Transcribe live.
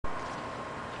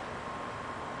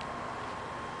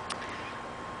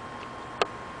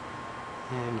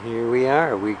And here we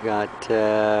are. We got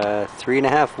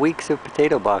 3.5 weeks of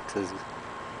potato boxes.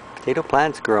 Potato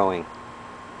plants growing.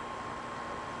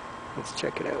 Let's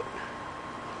check it out.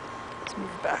 Let's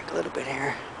move back a little bit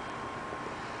here.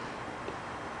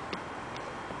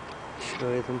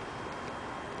 Show you them.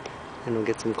 And we'll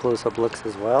get some close-up looks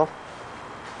as well.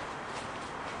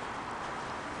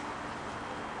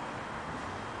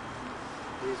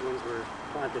 These ones were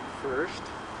planted first.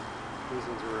 These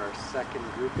ones were our second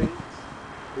grouping.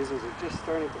 These ones are just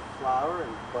starting to flower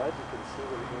and bud. You can see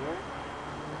them here.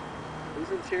 These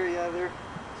ones here, yeah, they're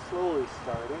slowly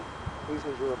starting. These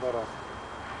ones were about a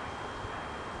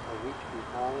week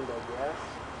behind, I guess.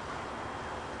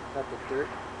 Got the dirt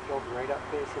filled right up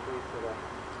basically to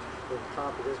the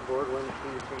top of this board. 1, 2,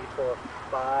 3, 4,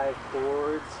 5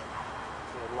 boards.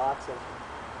 And lots of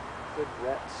good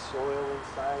wet soil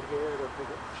inside here. I don't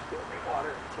think it should get any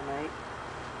water tonight.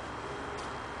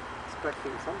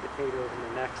 Expecting some potatoes in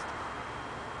the next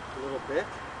little bit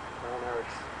on our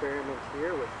experiment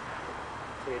here with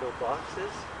potato boxes.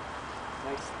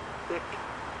 Nice thick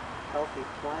healthy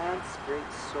plants,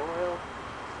 great soil,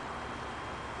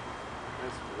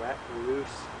 nice wet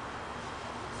loose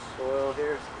soil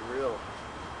here, some real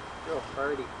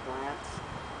hardy plants.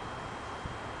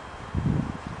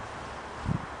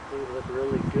 Things look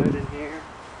really good in here.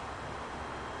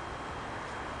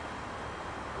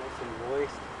 Nice and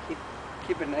moist.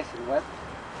 Keep it nice and wet.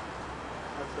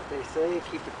 That's what they say.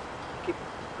 Keep it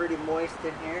pretty moist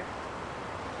in here.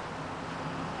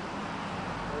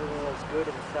 Everything looks good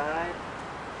inside.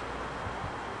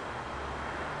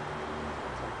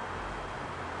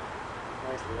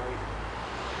 Nice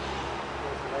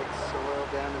light soil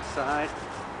down inside.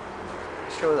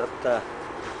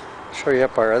 Show you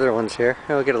up our other ones here.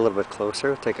 We'll get a little bit closer.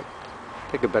 We'll take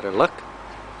a better look.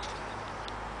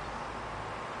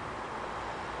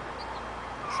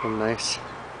 Some nice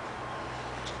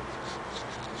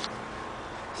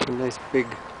big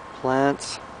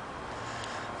plants.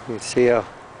 You can see how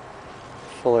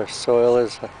full our soil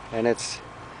is, and it's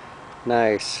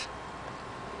nice.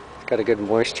 It's got a good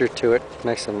moisture to it.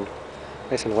 Nice and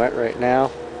wet right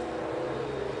now.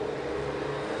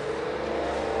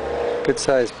 Good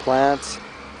sized plants,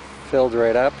 filled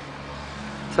right up.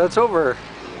 So it's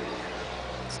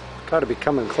got to be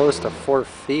coming close to 4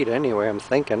 feet anyway, I'm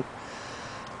thinking.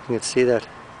 You can see that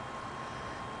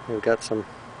we've got some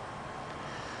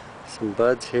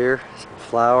buds here, some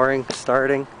flowering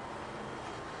starting.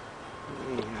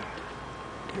 Let me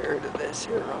get rid of this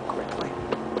here real quickly.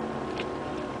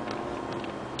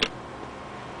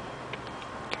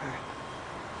 Okay.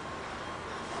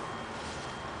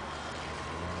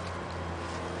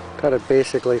 Got it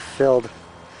basically filled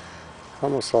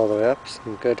almost all the way up.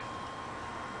 Some good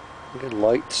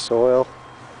light soil.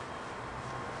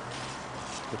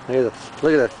 Look at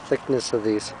the thickness of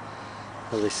these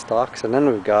stalks, and then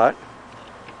we've got,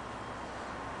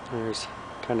 there's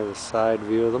kind of the side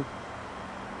view of them.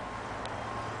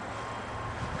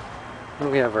 And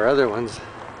we have our other ones.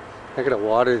 I'm gonna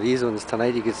water these ones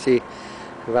tonight. You can see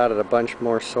we've added a bunch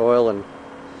more soil, and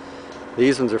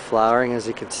these ones are flowering, as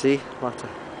you can see. Lots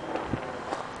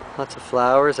of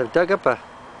flowers. I've dug up a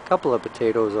couple of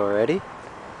potatoes already.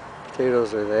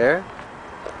 Potatoes are there.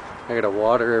 I gotta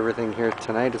water everything here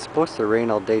tonight. It's supposed to rain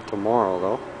all day tomorrow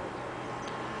though.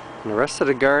 And the rest of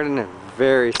the garden is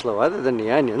very slow, other than the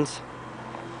onions.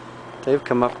 They've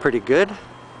come up pretty good.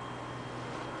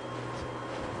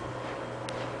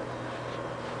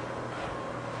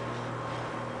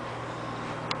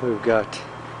 We've got,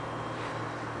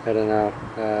 I don't know,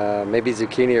 maybe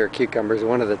zucchini or cucumbers,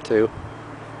 one of the two.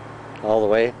 All the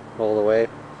way. But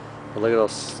look at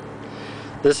those.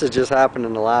 This has just happened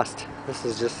in the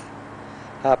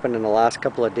last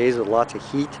couple of days with lots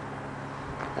of heat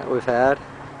that we've had.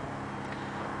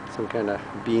 Some kind of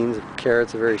beans,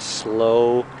 carrots are very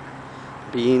slow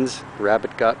beans.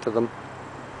 Rabbit got to them.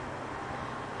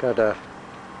 Got a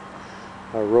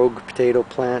rogue potato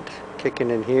plant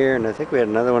kicking in here, and I think we had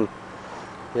another one,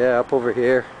 yeah, up over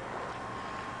here.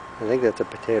 I think that's a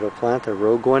potato plant, a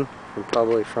rogue one, and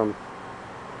probably from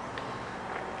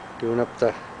doing up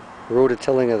the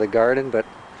rototilling of the garden, but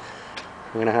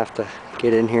I'm gonna have to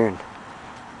get in here and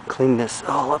clean this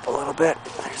all up a little bit.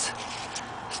 There's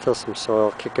still some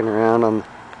soil kicking around on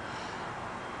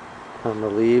the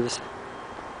leaves.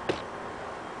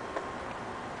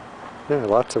 Yeah,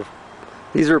 lots of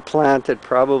these were planted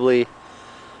probably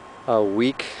a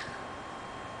week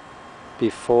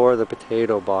before the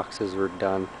potato boxes were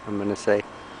done, I'm gonna say.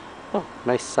 Oh,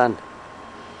 nice sun.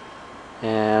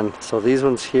 And so these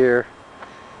ones here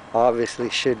obviously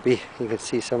should be, you can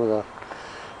see some of the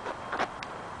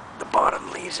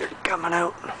bottom leaves These are coming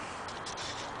out.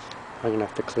 I'm gonna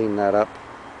have to clean that up.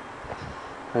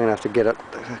 I'm gonna have to get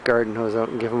the garden hose out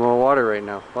and give them all water right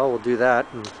now. Well, we'll do that,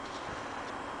 and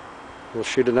we'll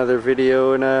shoot another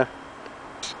video in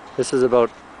this is about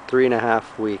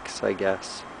 3.5 weeks, I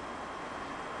guess.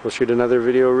 We'll shoot another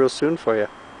video real soon for you.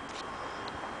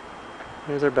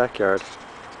 Here's our backyard.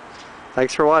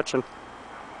 Thanks for watching.